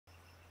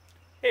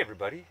Hey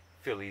everybody,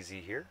 Fil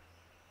Easi here.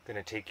 Going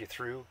to take you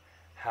through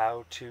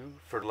how to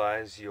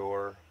fertilize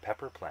your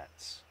pepper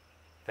plants.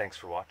 Thanks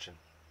for watching.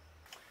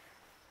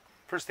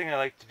 First thing I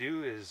like to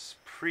do is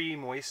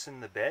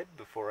pre-moisten the bed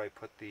before I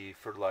put the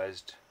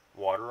fertilized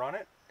water on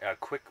it.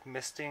 Quick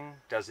misting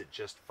does it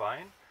just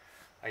fine.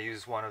 I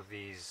use one of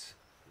these,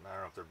 I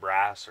don't know if they're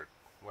brass or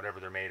whatever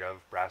they're made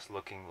of, brass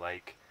looking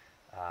like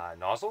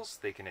nozzles.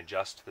 They can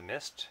adjust the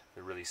mist.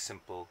 They're really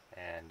simple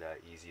and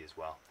easy as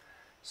well.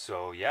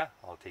 So yeah,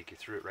 I'll take you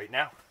through it right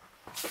now.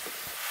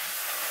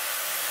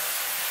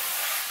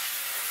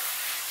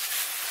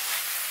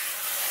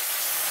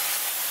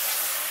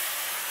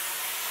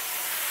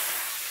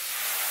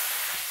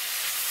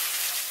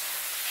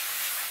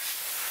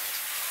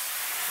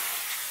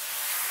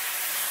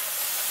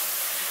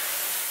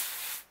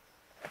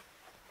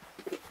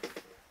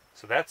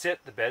 So that's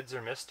it, the beds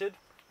are misted.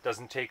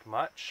 Doesn't take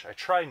much. I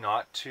try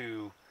not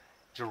to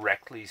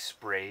directly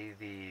spray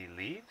the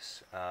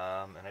leaves,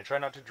 and I try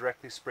not to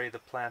directly spray the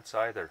plants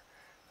either.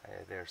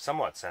 They're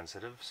somewhat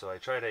sensitive, so I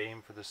try to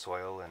aim for the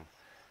soil and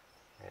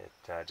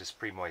just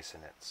pre-moisten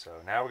it. So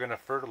now we're going to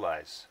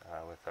fertilize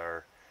with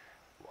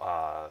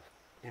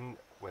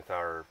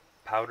our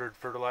powdered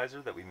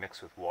fertilizer that we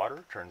mix with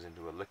water. Turns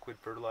into a liquid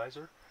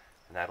fertilizer,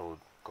 and that'll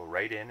go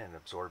right in and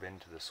absorb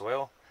into the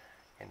soil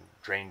and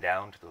drain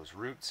down to those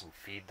roots and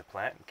feed the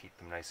plant and keep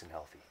them nice and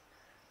healthy.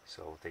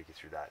 So we'll take you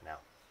through that now.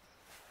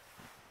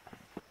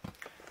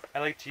 I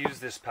like to use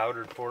this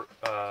powdered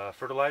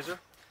fertilizer.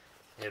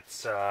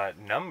 Its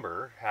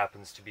number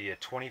happens to be a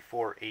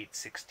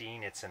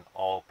 24-8-16. It's an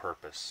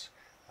all-purpose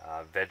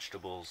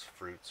vegetables,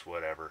 fruits,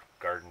 whatever,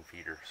 garden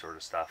feeder sort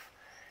of stuff.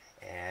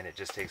 And it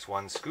just takes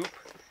one scoop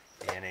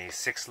in a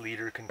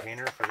 6-liter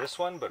container for this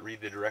one, but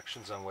read the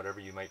directions on whatever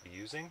you might be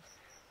using.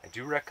 I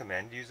do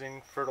recommend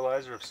using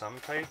fertilizer of some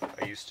type.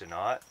 I used to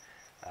not.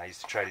 I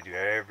used to try to do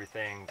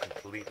everything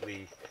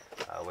completely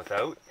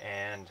without,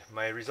 and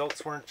my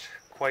results weren't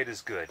quite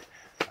as good.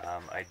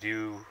 I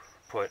do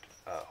put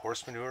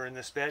horse manure in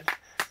this bed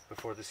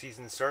before the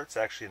season starts,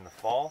 actually in the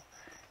fall,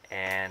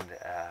 and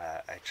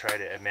I try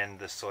to amend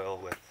the soil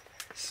with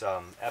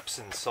some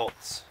Epsom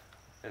salts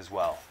as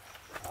well.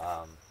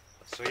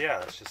 So yeah,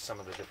 that's just some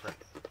of the different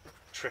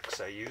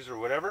tricks I use or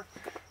whatever.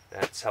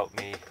 That's helped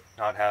me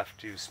not have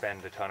to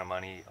spend a ton of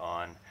money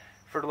on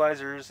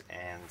fertilizers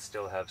and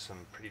still have some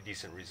pretty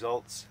decent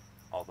results,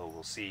 although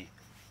we'll see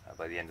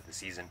by the end of the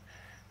season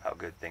how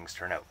good things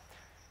turn out.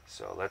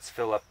 So let's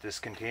fill up this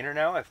container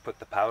now. I've put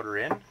the powder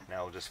in.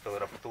 Now we'll just fill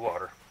it up with the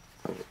water.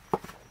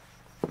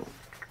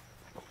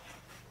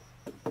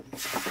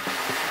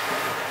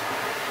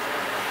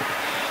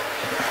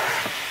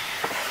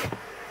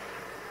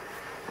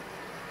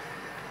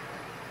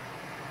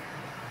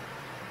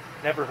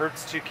 Never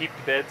hurts to keep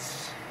the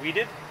beds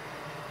weeded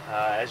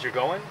as you're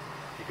going.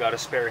 If you've got a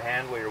spare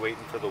hand while you're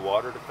waiting for the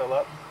water to fill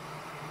up,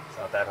 it's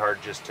not that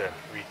hard just to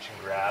reach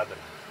and grab and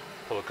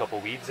pull a couple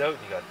weeds out,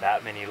 and you got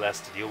that many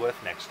less to deal with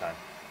next time.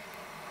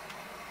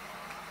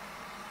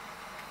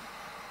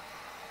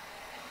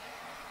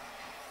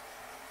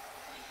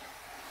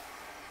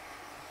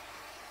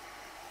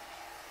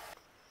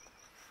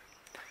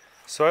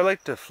 So I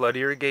like to flood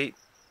irrigate.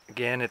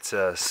 Again, it's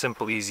a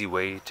simple, easy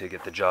way to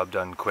get the job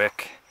done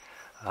quick.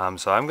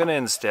 So I'm going to,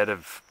 instead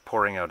of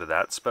pouring out of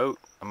that spout,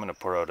 I'm going to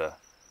pour out of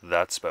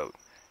that spout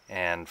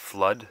and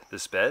flood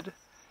this bed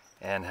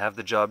and have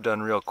the job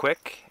done real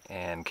quick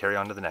and carry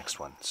on to the next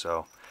one.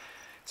 So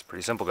it's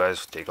pretty simple,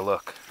 guys. Take a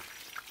look.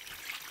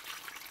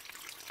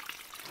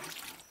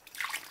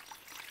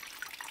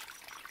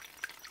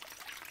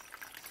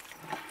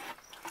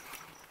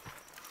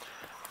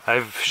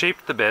 I've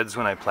shaped the beds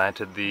when I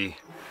planted the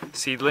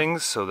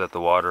seedlings so that the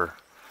water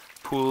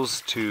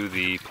pools to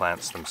the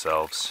plants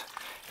themselves.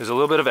 There's a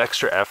little bit of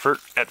extra effort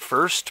at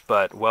first,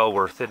 but well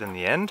worth it in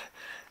the end.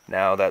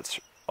 Now that's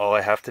all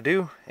I have to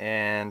do,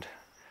 and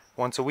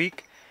once a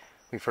week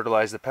we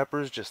fertilize the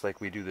peppers just like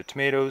we do the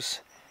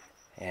tomatoes,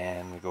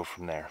 and we go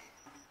from there.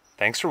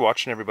 Thanks for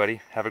watching,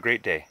 everybody. Have a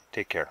great day.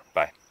 Take care.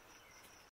 Bye.